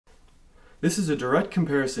This is a direct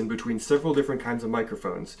comparison between several different kinds of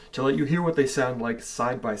microphones to let you hear what they sound like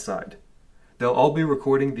side by side. They'll all be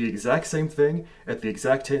recording the exact same thing at the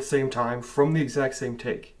exact same time from the exact same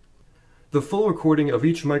take. The full recording of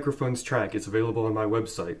each microphone's track is available on my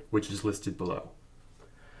website, which is listed below.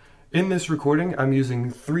 In this recording, I'm using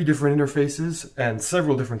 3 different interfaces and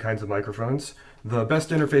several different kinds of microphones. The best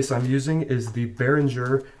interface I'm using is the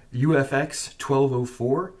Behringer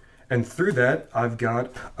UFX1204, and through that I've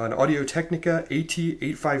got an Technica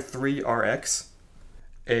AT853Rx,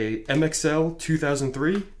 a MXL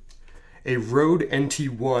 2003, a Rode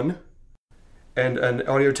NT1, and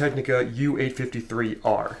an Technica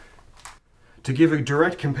U853R. To give a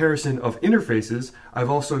direct comparison of interfaces, I've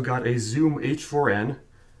also got a Zoom H4n,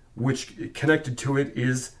 which connected to it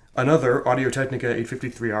is another Technica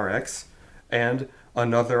AT853Rx and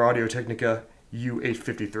another Technica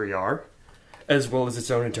U853R, as well as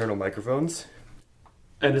its own internal microphones.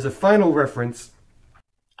 And as a final reference,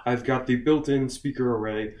 I've got the built-in speaker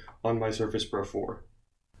array on my Surface Pro 4.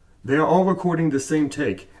 They are all recording the same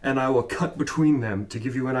take, and I will cut between them to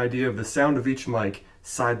give you an idea of the sound of each mic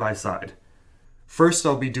side by side. First,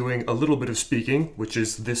 I'll be doing a little bit of speaking, which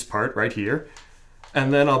is this part right here,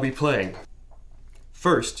 and then I'll be playing.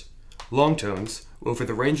 First, long tones over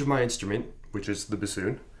the range of my instrument, which is the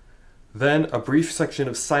bassoon. Then a brief section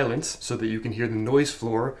of silence so that you can hear the noise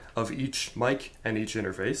floor of each mic and each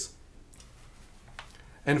interface.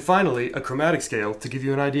 And finally, a chromatic scale to give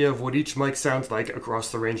you an idea of what each mic sounds like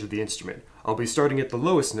across the range of the instrument. I'll be starting at the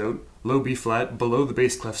lowest note, low B flat, below the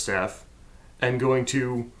bass clef staff, and going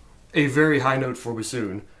to a very high note for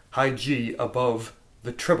bassoon, high G above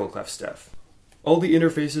the treble clef staff. All the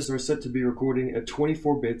interfaces are set to be recording at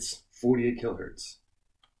 24 bits, 48 kHz.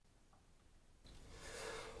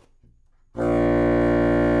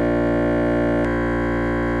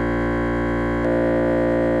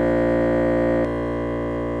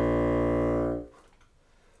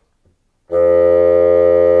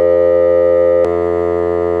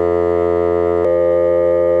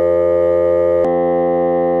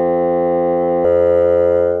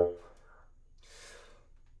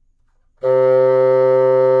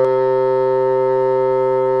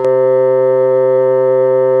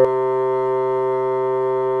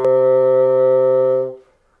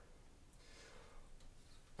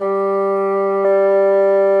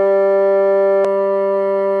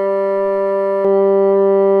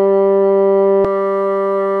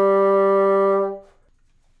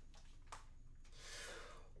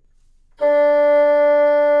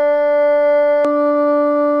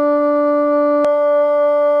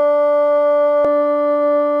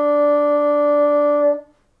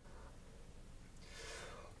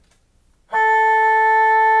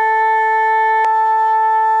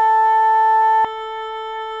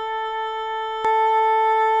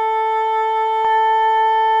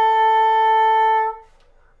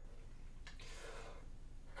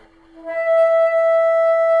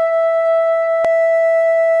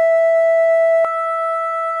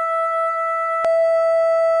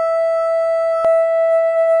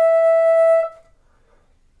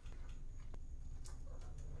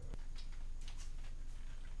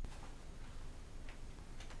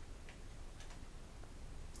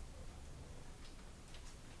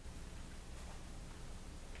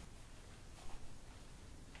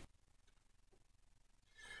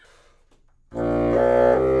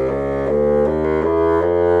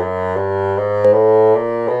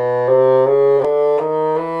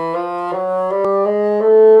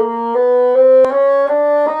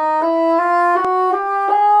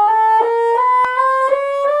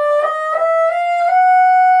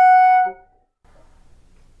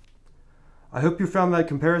 I hope you found that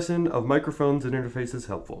comparison of microphones and interfaces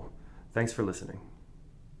helpful. Thanks for listening.